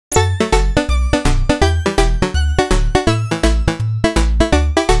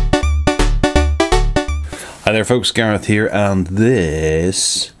Hi there folks, Gareth here, and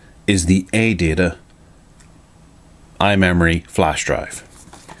this is the Adata iMemory flash drive.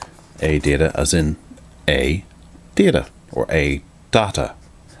 Adata as in a data, or a data,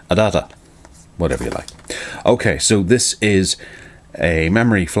 Adata, whatever you like. Okay, so this is a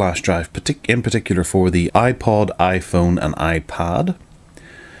memory flash drive in particular for the iPod, iPhone and iPad.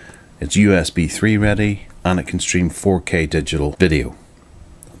 It's USB 3 ready and it can stream 4K digital video.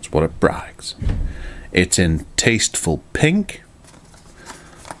 That's what it brags. It's in tasteful pink,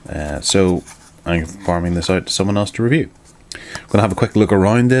 so I'm farming this out to someone else to review. I'm going to have a quick look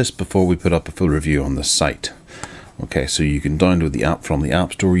around this before we put up a full review on the site. Okay, so you can download the app from the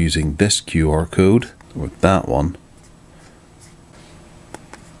App Store using this QR code, or that one,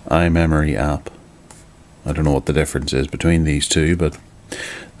 iMemory app. I don't know what the difference is between these two, but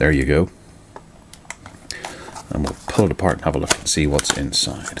there you go. And we'll pull it apart and have a look and see what's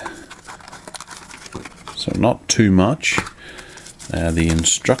inside. So not too much. The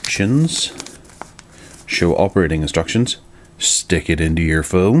instructions show operating instructions. Stick it into your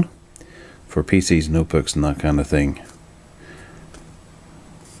phone for PCs, notebooks and that kind of thing.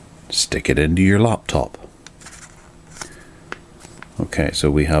 Stick it into your laptop. Okay, so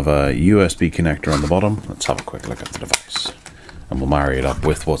we have a USB connector on the bottom. Let's have a quick look at the device and we'll marry it up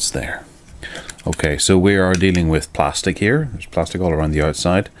with what's there. Okay, so we are dealing with plastic here. There's plastic all around the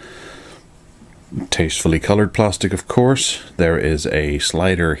outside. Tastefully colored plastic, of course. There is a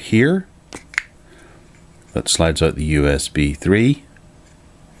slider here that slides out the USB 3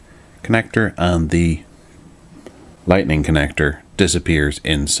 connector, and the lightning connector disappears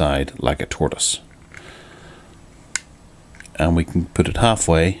inside like a tortoise. And we can put it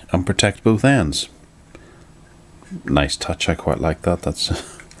halfway and protect both ends. Nice touch, I quite like that.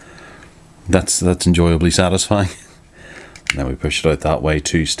 That's enjoyably satisfying. And then we push it out that way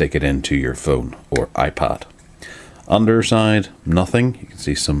to stick it into your phone or iPad. Underside, nothing. You can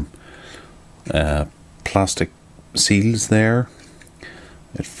see some plastic seals there.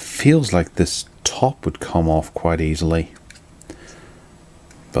 It feels like this top would come off quite easily,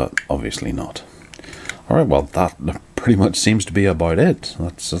 but obviously not. Alright, well that pretty much seems to be about it.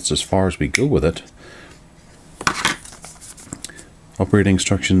 That's as far as we go with it. Operating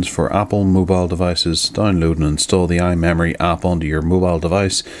instructions for Apple mobile devices. Download and install the iMemory app onto your mobile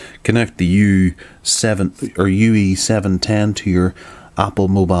device. Connect the UE710 to your Apple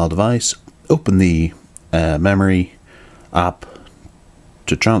mobile device. Open the memory app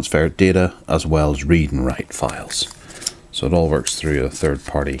to transfer data as well as read and write files. So it all works through a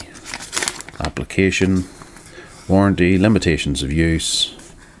third-party application. Warranty, limitations of use.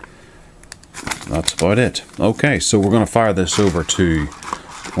 That's about it. Okay, so we're going to fire this over to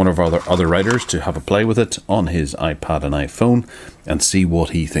one of our other writers to have a play with it on his iPad and iPhone and see what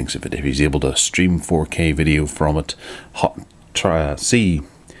he thinks of it. If he's able to stream 4K video from it, see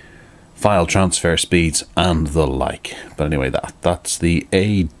file transfer speeds and the like. But anyway, that's the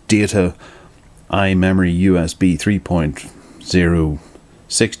Adata iMemory USB 3.0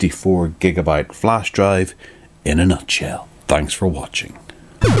 64GB flash drive in a nutshell. Thanks for watching.